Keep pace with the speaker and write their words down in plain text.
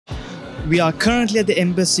We are currently at the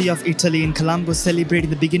Embassy of Italy in Colombo celebrating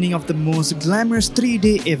the beginning of the most glamorous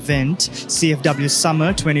 3-day event, CFW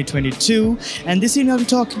Summer 2022. And this evening I'll be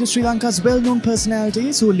talking to Sri Lanka's well-known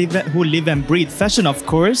personalities who live and breathe fashion, of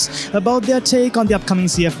course, about their take on the upcoming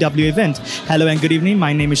CFW event. Hello and good evening.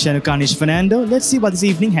 My name is Shanukanish Fernando. Let's see what this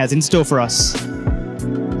evening has in store for us.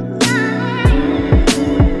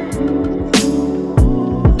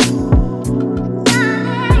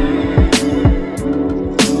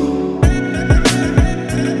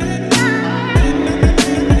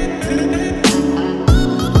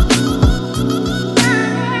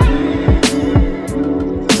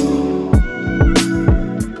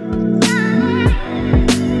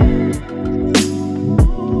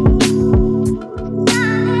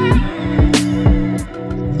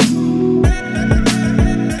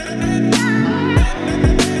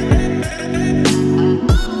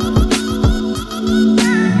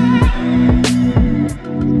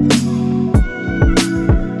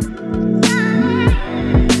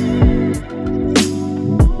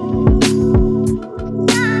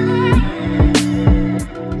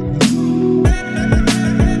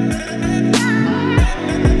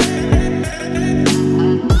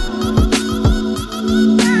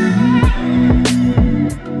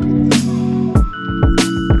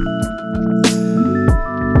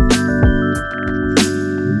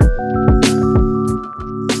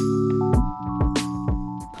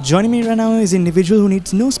 Joining me right now is an individual who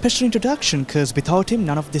needs no special introduction because without him,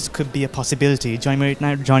 none of this could be a possibility. Joining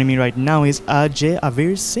me right now is Ajay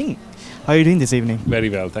Avir Singh. How are you doing this evening? Very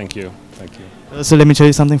well, thank you. Thank you. So let me tell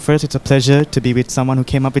you something first. It's a pleasure to be with someone who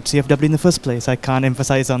came up with CFW in the first place. I can't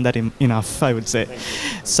emphasize on that enough, I would say.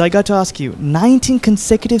 So I got to ask you, 19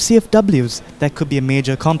 consecutive CFWs, that could be a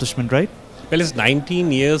major accomplishment, right? Well, it's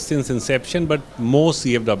 19 years since inception, but more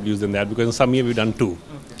CFWs than that because in some year we've done 2. Okay.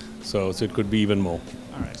 So it could be even more.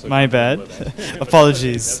 So my bad.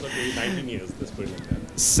 Apologies. That's okay, 19 years. That's pretty like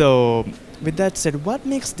that. So, with that said, what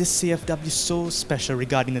makes this CFW so special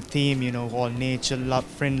regarding the theme, all nature, love,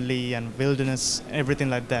 friendly and wilderness,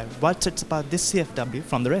 everything like that? What sets apart this CFW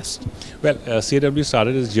from the rest? Well, CFW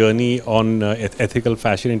started its journey on ethical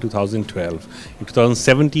fashion in 2012. In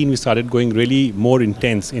 2017, we started going really more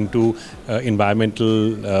intense into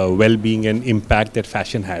environmental well-being and impact that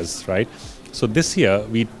fashion has, right? So this year,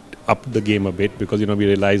 we upped the game a bit because we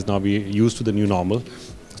realized now we're used to the new normal.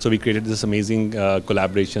 So we created this amazing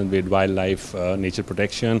collaboration with wildlife, nature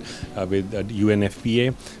protection, with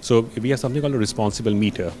UNFPA. So we have something called a responsible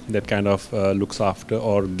meter that kind of looks after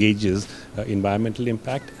or gauges environmental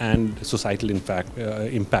impact and societal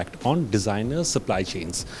impact on designers' supply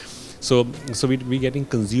chains. So we're getting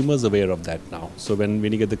consumers aware of that now. So when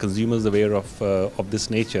you get the consumers aware of this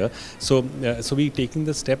nature, so we're taking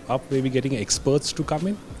the step up where we're getting experts to come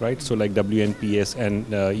in, right? So like WNPS and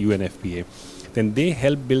UNFPA. Then they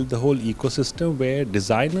help build the whole ecosystem where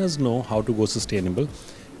designers know how to go sustainable.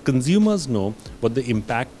 Consumers know what the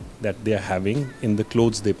impact that they are having in the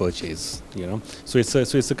clothes they purchase. So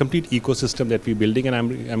it's a complete ecosystem that we're building, and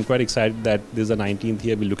I'm quite excited that there's a 19th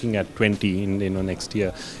year. We're looking at 20 in next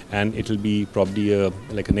year, and it'll be probably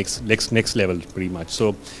like a next level pretty much.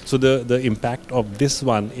 So the impact of this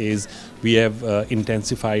one is we have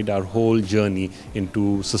intensified our whole journey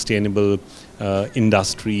into sustainable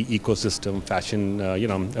industry ecosystem fashion.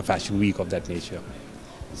 A fashion week of that nature.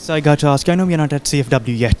 So I got to ask you, I know we're not at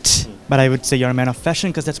CFW yet, but I would say you're a man of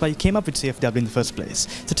fashion because that's why you came up with CFW in the first place.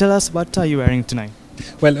 So tell us, what are you wearing tonight?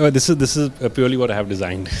 Well, this is purely what I have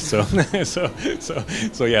designed. So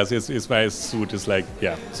yes, it's my suit. It's like,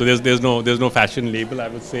 yeah. So there's no fashion label, I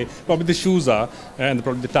would say. Probably the shoes are, and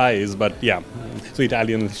probably the tie is, but yeah. So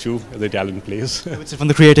Italian shoe, the Italian place. I would say from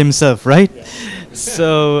the creator himself, right? Yeah.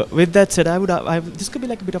 So with that said, this could be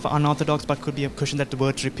like a bit of unorthodox, but could be a question that the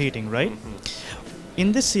word's repeating, right? Mm-hmm.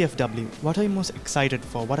 In this CFW, what are you most excited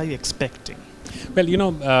for? What are you expecting? Well,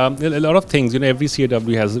 a lot of things. Every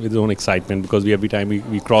CFW has its own excitement because every time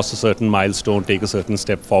we cross a certain milestone, take a certain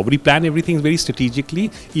step forward, we plan everything very strategically,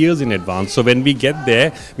 years in advance. So when we get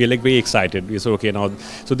there, we're like very excited. We say, okay, now.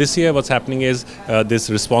 So this year, what's happening is this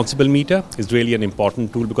responsible meter is really an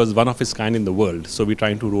important tool because it's one of its kind in the world. So we're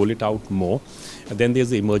trying to roll it out more. And then there's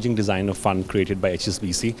the Emerging Designer Fund created by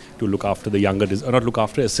HSBC to look after the younger,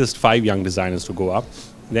 assist 5 young designers to go up.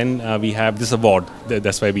 Then we have this award,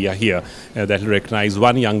 that's why we are here, that will recognize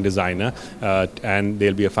 1 young designer, and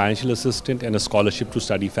there'll be a financial assistant and a scholarship to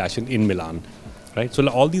study fashion in Milan. Right? So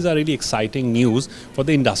all these are really exciting news for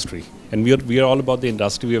the industry. And we are all about the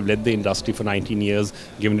industry. We have led the industry for 19 years,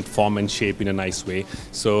 given it form and shape in a nice way.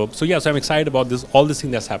 So I'm excited about all this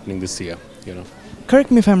thing that's happening this year. Correct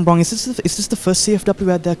me if I'm wrong. Is this the first CFW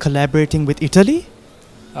where they're collaborating with Italy?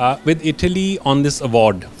 With Italy on this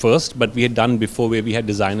award first, but we had done before where we had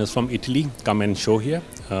designers from Italy come and show here.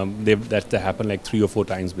 That happened like 3 or 4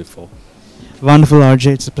 times before. Wonderful,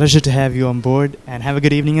 RJ. It's a pleasure to have you on board, and have a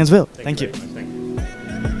good evening as well. Thank you. Very much. Thank you.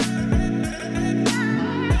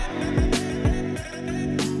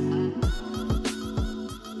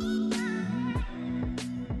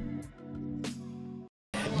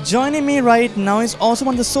 Joining me right now is also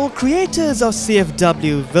one of the sole creators of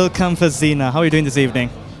CFW. Welcome, Fazina. How are you doing this evening?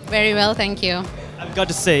 Very well, thank you. I've got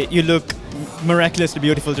to say, you look miraculously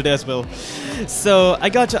beautiful today as well. So I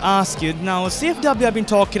got to ask you, now CFW I've been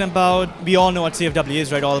talking about, we all know what CFW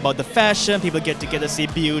is, right? All about the fashion, people get together, see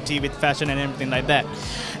beauty with fashion and everything like that.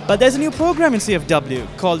 But there's a new program in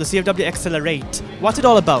CFW called the CFW Accelerate. What's it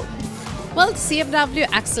all about? Well, CFW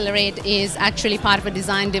Accelerate is actually part of a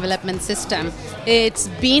design development system. It's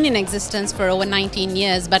been in existence for over 19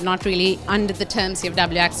 years, but not really under the term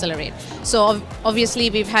CFW Accelerate. So obviously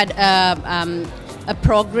we've had a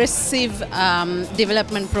progressive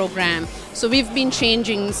development program. So we've been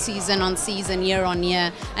changing season on season, year on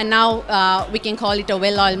year, and now we can call it a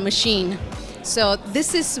well-oiled machine. So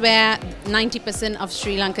this is where 90% of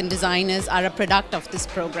Sri Lankan designers are a product of this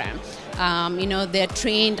program. They're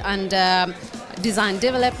trained under design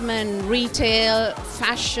development, retail,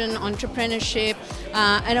 fashion, entrepreneurship,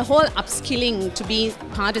 and a whole upskilling to be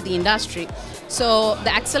part of the industry. So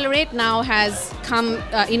the Accelerate now has come,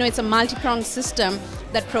 it's a multi-pronged system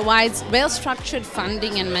that provides well-structured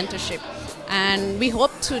funding and mentorship. And we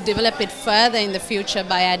hope to develop it further in the future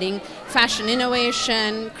by adding fashion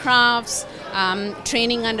innovation, crafts,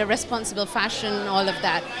 training under responsible fashion, all of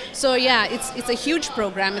that. So yeah, it's a huge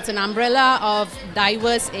program. It's an umbrella of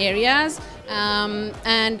diverse areas,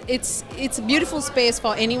 and it's a beautiful space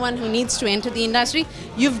for anyone who needs to enter the industry.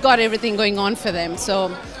 You've got everything going on for them.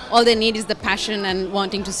 So all they need is the passion and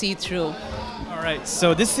wanting to see through. All right,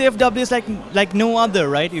 so this CFW is like no other,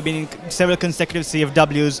 right? You've been in several consecutive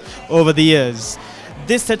CFWs over the years.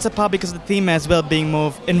 This sets apart because of the theme as well being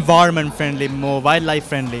more environment friendly, more wildlife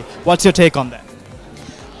friendly. What's your take on that?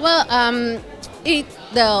 Well,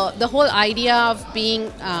 the whole idea of being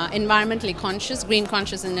environmentally conscious, green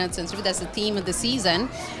conscious and net sensitive, that's the theme of the season.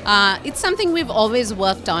 It's something we've always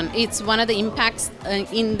worked on. It's one of the impacts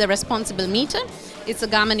in the responsible meter. It's a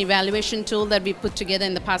garment evaluation tool that we put together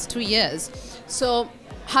in the past 2 years. So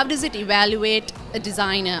how does it evaluate a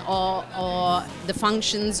designer or the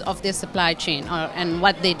functions of their supply chain and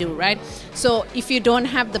what they do, right? So if you don't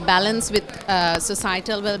have the balance with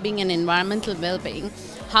societal well-being and environmental well-being,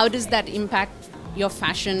 how does that impact your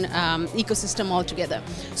fashion ecosystem altogether?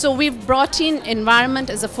 So we've brought in environment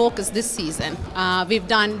as a focus this season. We've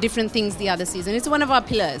done different things the other season. It's one of our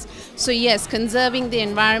pillars. So yes, conserving the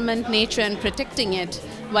environment, nature, and protecting it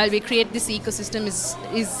while we create this ecosystem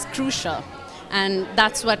is crucial. And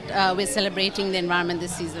that's what we're celebrating the environment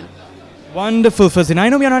this season. Wonderful, Fazina. I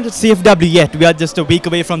know we are not at CFW yet. We are just a week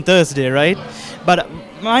away from Thursday, right? But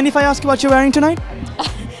mind if I ask you what you're wearing tonight?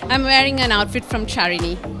 I'm wearing an outfit from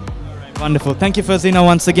Charini. Wonderful. Thank you, Fazina,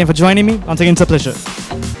 once again for joining me. Once again, it's a pleasure.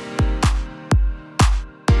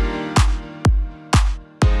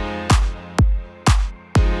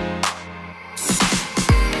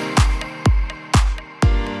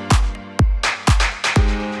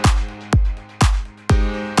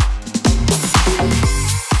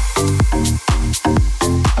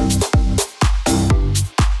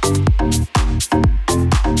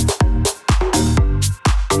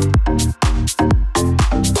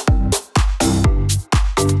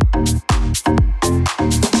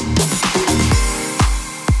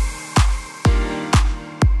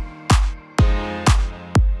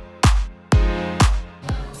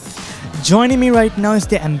 Joining me right now is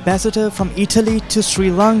the ambassador from Italy to Sri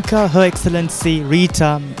Lanka, Her Excellency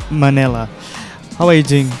Rita Manella. How are you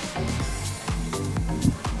doing?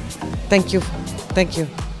 Thank you. Thank you.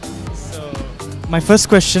 So, my first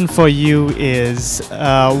question for you is,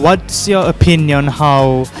 what's your opinion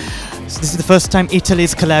how this is the first time Italy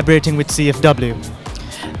is collaborating with CFW?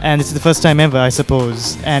 And this is the first time ever, I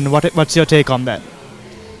suppose. And what's your take on that?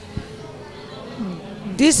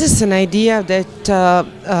 This is an idea that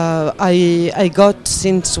I got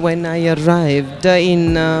since when I arrived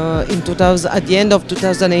in 2000, at the end of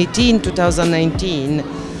 2018, 2019,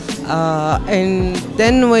 and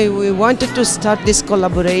then we wanted to start this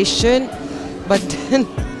collaboration, but then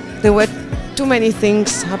there were too many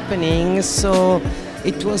things happening, so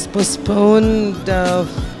it was postponed.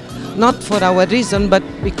 Not for our reason, but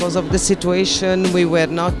because of the situation, we were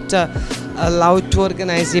not allowed to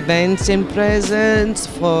organize events in presence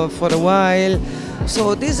for a while.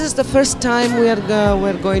 So this is the first time we're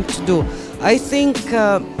going to do. I think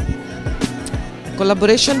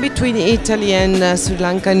collaboration between Italy and Sri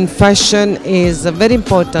Lanka in fashion is very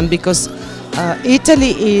important because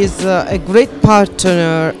Italy is a great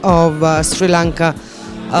partner of Sri Lanka.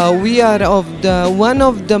 We are one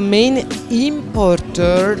of the main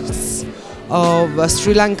importers of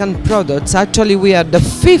Sri Lankan products. Actually, we are the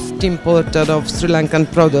 5th importer of Sri Lankan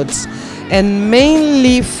products, and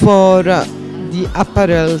mainly for the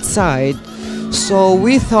apparel side. So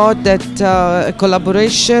we thought that a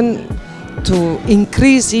collaboration to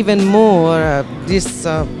increase even more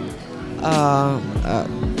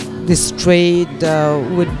this trade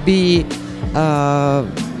would be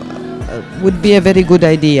a very good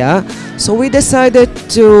idea. So we decided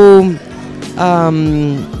to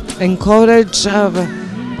encourage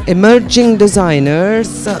emerging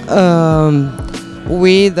designers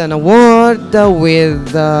with an award, with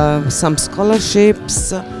some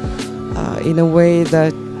scholarships, in a way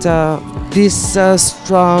that this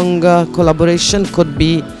strong collaboration could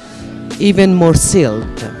be even more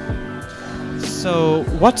sealed. So,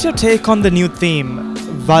 what's your take on the new theme?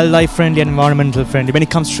 Wildlife friendly and environmental friendly. When it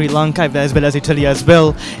comes to Sri Lanka as well as Italy as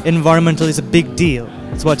well, environmental is a big deal.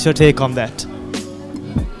 So what's your take on that?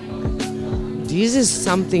 This is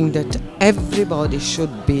something that everybody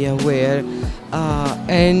should be aware,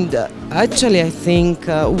 and actually I think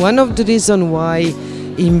one of the reasons why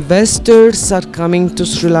investors are coming to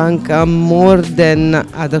Sri Lanka more than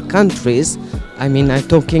other countries, I mean I'm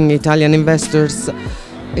talking Italian investors,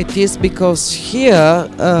 it is because here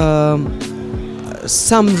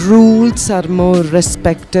some rules are more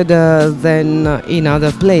respected than in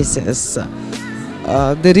other places.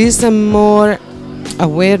 There is a more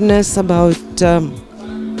awareness about the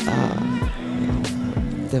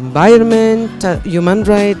environment, human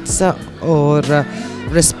rights, or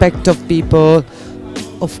respect of people.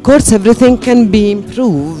 Of course, everything can be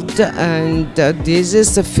improved, and this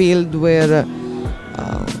is a field where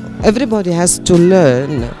everybody has to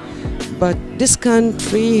learn. But this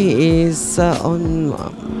country is it's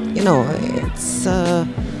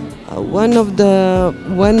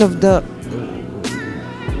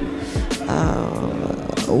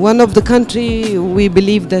one of the country we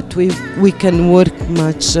believe that we can work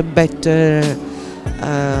much better,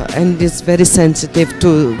 and is very sensitive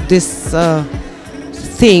to this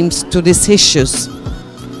themes, to these issues.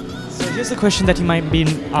 So here's a question that you might have been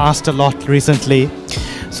asked a lot recently.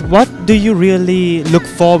 So what do you really look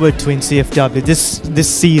forward to in CFW this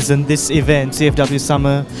season, this event, CFW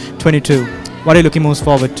Summer 22? What are you looking most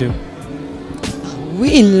forward to?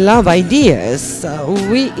 We love ideas.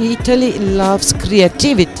 Italy loves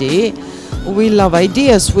creativity. We love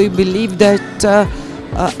ideas. We believe that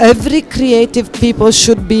every creative people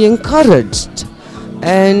should be encouraged.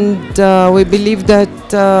 And we believe that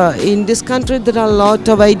in this country there are a lot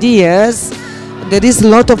of ideas. There is a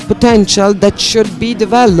lot of potential that should be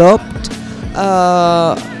developed.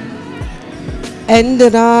 And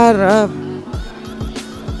there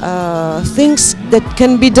are things that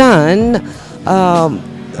can be done.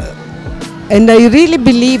 And I really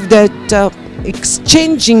believe that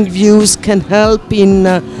exchanging views can help in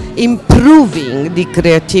improving the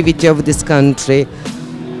creativity of this country.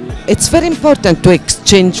 It's very important to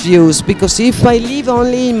exchange views, because if I live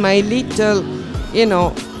only in my little,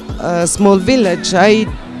 small village, I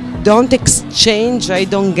don't exchange, I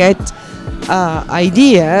don't get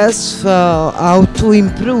ideas for how to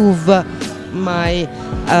improve my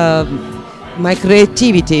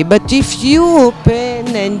creativity. But if you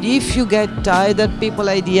open and if you get other people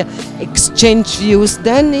idea, exchange views,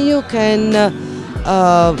 then you can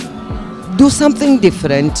do something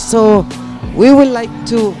different. So we would like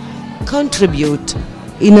to contribute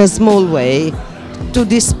in a small way to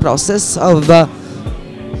this process of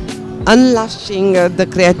unleashing the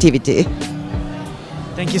creativity.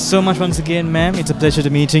 Thank you so much once again, ma'am. It's a pleasure to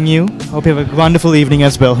meeting you. Hope you have a wonderful evening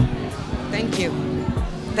as well. Thank you.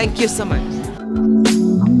 Thank you so much.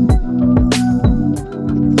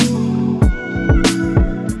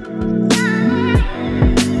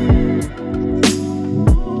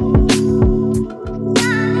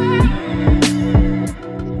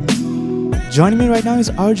 Joining me right now is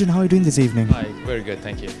Arjun. How are you doing this evening? Hi, very good,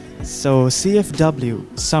 thank you. So CFW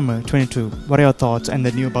Summer 22, what are your thoughts and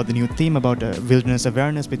about the new theme about wilderness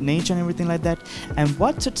awareness with nature and everything like that? And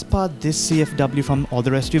what sets apart this CFW from all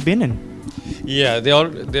the rest you've been in? Yeah,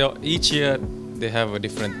 each year they have a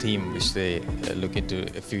different theme which they look into.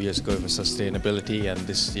 A few years ago it was sustainability, and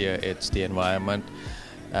this year it's the environment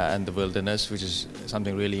and the wilderness, which is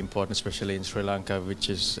something really important, especially in Sri Lanka, which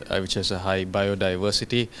has a high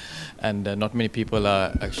biodiversity, and not many people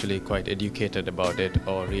are actually quite educated about it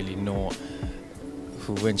or really know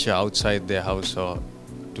who venture outside their house or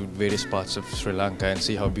to to various parts of Sri Lanka and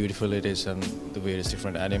see how beautiful it is and the various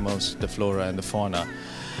different animals, the flora and the fauna.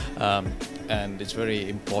 And it's very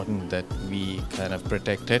important that we kind of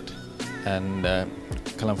protect it, and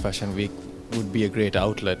Colombo Fashion Week would be a great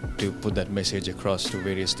outlet to put that message across to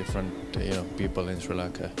various different people in Sri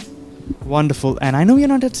Lanka. Wonderful. And I know you're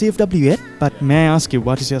not at CFW yet, but may I ask you,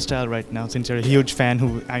 what is your style right now? Since you're a huge fan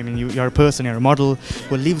you're a person, you're a model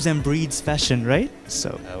who lives and breathes fashion, right?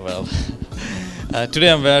 So. Today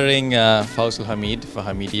I'm wearing Faisal Hamid for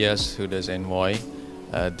Hamidias, who does Envoy,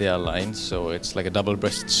 their line. So it's like a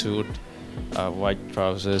double-breasted suit, white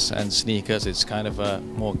trousers and sneakers. It's kind of a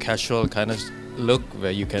more casual kind of look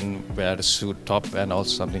where you can wear a suit top and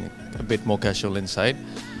also something a bit more casual inside.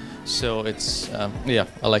 So it's, I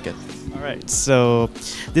like it. All right, so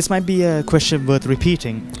this might be a question worth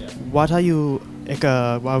repeating. Yeah. What are you,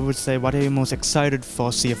 I would say, what are you most excited for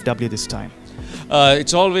CFW this time?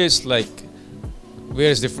 It's always like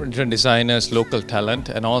various different designers, local talent,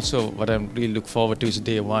 and also what I really look forward to is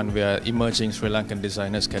day one, where emerging Sri Lankan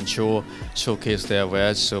designers can showcase their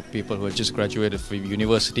wares. So people who have just graduated from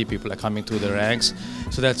university, people are coming through the ranks.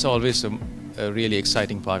 So that's always a really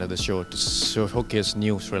exciting part of the show, to showcase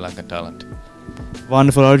new Sri Lankan talent.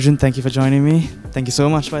 Wonderful, Arjun. Thank you for joining me. Thank you so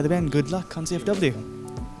much, by the way, and good luck on CFW.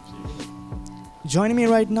 Joining me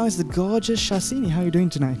right now is the gorgeous Shasini. How are you doing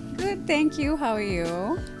tonight? Good, thank you. How are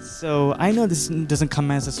you? So I know this doesn't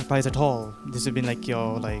come as a surprise at all. This has been like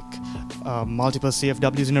your multiple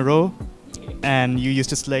CFWs in a row, and you used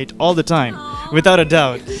to slay it all the time, without a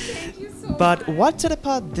doubt. Thank you so But what set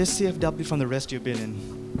apart this CFW from the rest you've been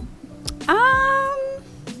in?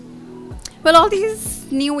 Well, all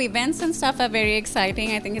these new events and stuff are very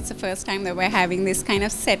exciting. I think it's the first time that we're having this kind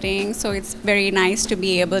of setting, so it's very nice to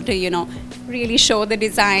be able to, really show the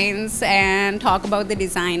designs and talk about the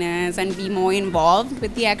designers and be more involved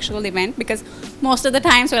with the actual event, because most of the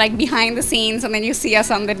times we're like behind the scenes and then you see us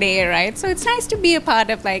on the day, right? So it's nice to be a part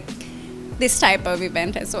of like this type of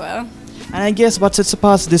event as well. And I guess what sets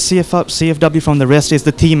apart this CFW from the rest is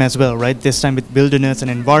the theme as well, right? This time with wilderness and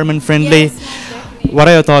environment friendly. Yes, definitely. What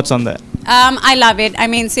are your thoughts on that? I love it. I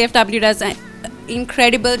mean, CFW does an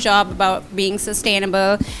incredible job about being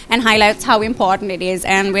sustainable and highlights how important it is.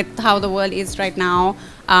 And with how the world is right now,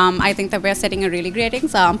 I think that we're setting a really great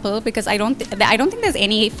example, because I don't think there's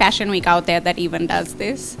any fashion week out there that even does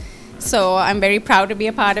this. So I'm very proud to be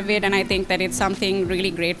a part of it, and I think that it's something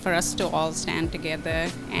really great for us to all stand together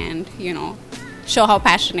and, show how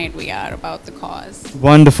passionate we are about the cause.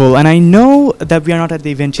 Wonderful. And I know that we are not at the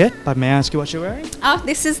event yet, but may I ask you what you're wearing?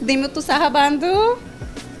 This is Dimutu Sahabandu.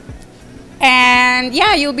 And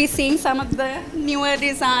yeah, you'll be seeing some of the newer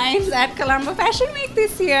designs at Colombo Fashion Week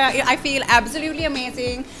this year. I feel absolutely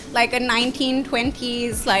amazing, like a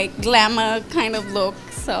 1920s like glamour kind of look.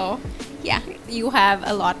 So yeah, you have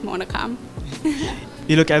a lot more to come.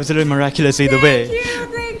 You look absolutely miraculous either way.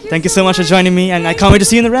 Thank you. Thank you so much for joining me, and I can't wait to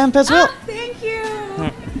see you in the ramp as well. Thank you.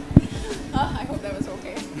 Right. I hope that was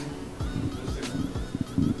okay.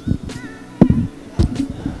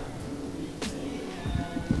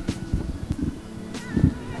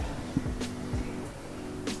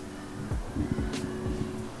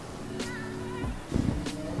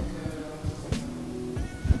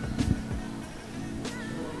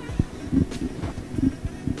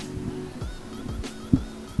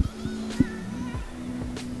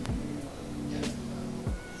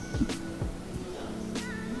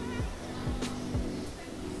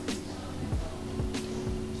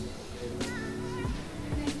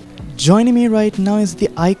 Joining me right now is the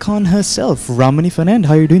icon herself, Ramani Fernand.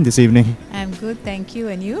 How are you doing this evening? I'm good, thank you.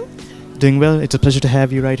 And you? Doing well. It's a pleasure to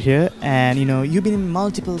have you right here. And you've been in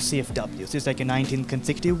multiple CFWs. It's like your 19th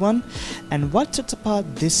consecutive one. And what sets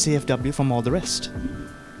apart this CFW from all the rest?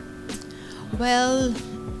 Well,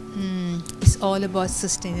 it's all about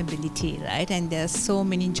sustainability, right? And there's so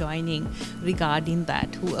many joining regarding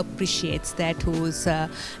that, who appreciates that, who's,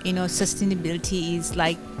 sustainability is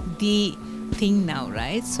like the thing now,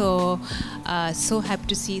 right? So so happy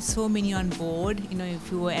to see so many on board.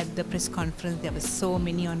 If you were at the press conference, there were so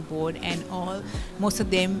many on board, and most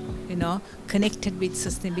of them connected with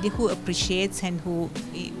sustainability, who appreciates and who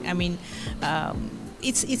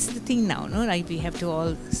it's the thing now, no? Like we have to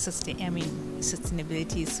all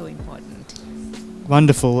sustainability is so important.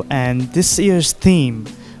 Wonderful. And this year's theme,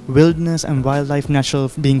 wilderness and wildlife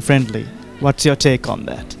natural being friendly. What's your take on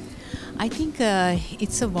that? I think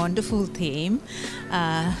it's a wonderful theme.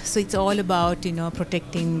 So it's all about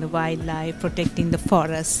protecting the wildlife, protecting the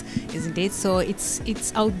forests, isn't it? So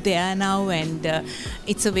it's out there now, and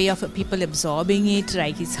it's a way of people absorbing it.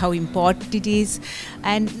 Right? It's how important it is,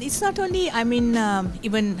 and it's not only. I mean,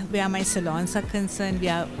 even where my salons are concerned, we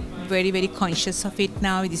are very, very conscious of it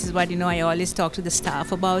now. This is what I always talk to the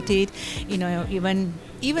staff about it.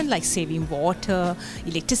 Even like saving water,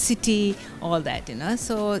 electricity, all that.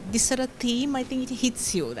 So this sort of theme, I think it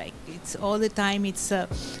hits you. Like it's all the time. It's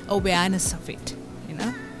awareness of it.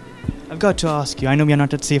 I've got to ask you. I know we are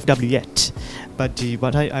not at CFW yet, but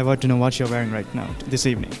I want to know what you're wearing right now this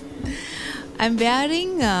evening. I'm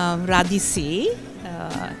wearing Radhisi.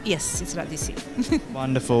 Yes, it's Radhisi.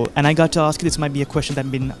 Wonderful. And I got to ask you, this might be a question that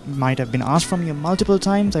might have been asked from you multiple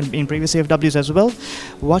times and in previous CFWs as well.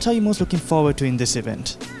 What are you most looking forward to in this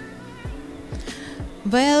event?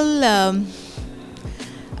 Well,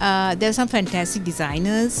 there are some fantastic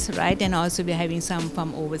designers, right? And also we're having some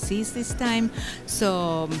from overseas this time.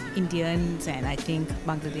 So Indians and I think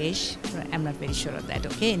Bangladesh. I'm not very sure of that.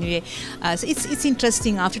 Okay. Anyway, so it's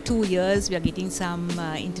interesting. After 2 years, we are getting some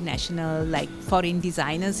international, like foreign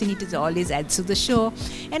designers in it. It always adds to the show.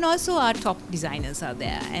 And also our top designers are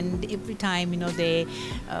there. And every time, they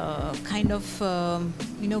kind of,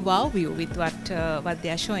 wow you with what they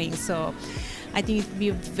are showing. So I think it'll be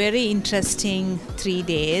a very interesting 3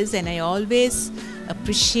 days, and I always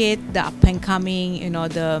appreciate the up and coming,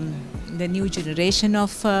 the new generation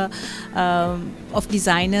of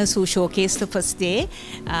designers who showcase the first day.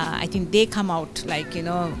 I think they come out like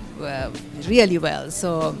really well,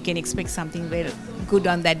 so you can expect something very good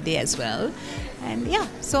on that day as well. And yeah,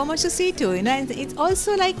 so much to see too. And it's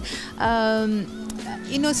also like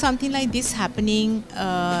something like this happening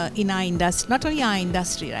in our industry, not only our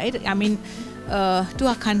industry, right? I mean, to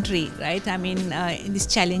our country, right? I mean, in these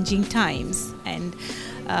challenging times. And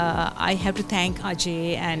I have to thank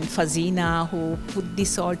Ajay and Fazina who put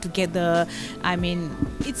this all together. I mean,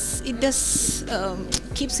 it does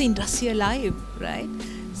keeps the industry alive, right?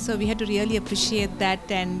 So we had to really appreciate that,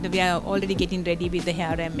 and we are already getting ready with the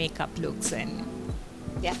hair and makeup looks, and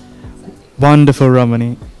yeah. Wonderful,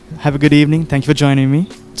 Ramani. Have a good evening. Thank you for joining me.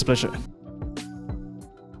 It's a pleasure.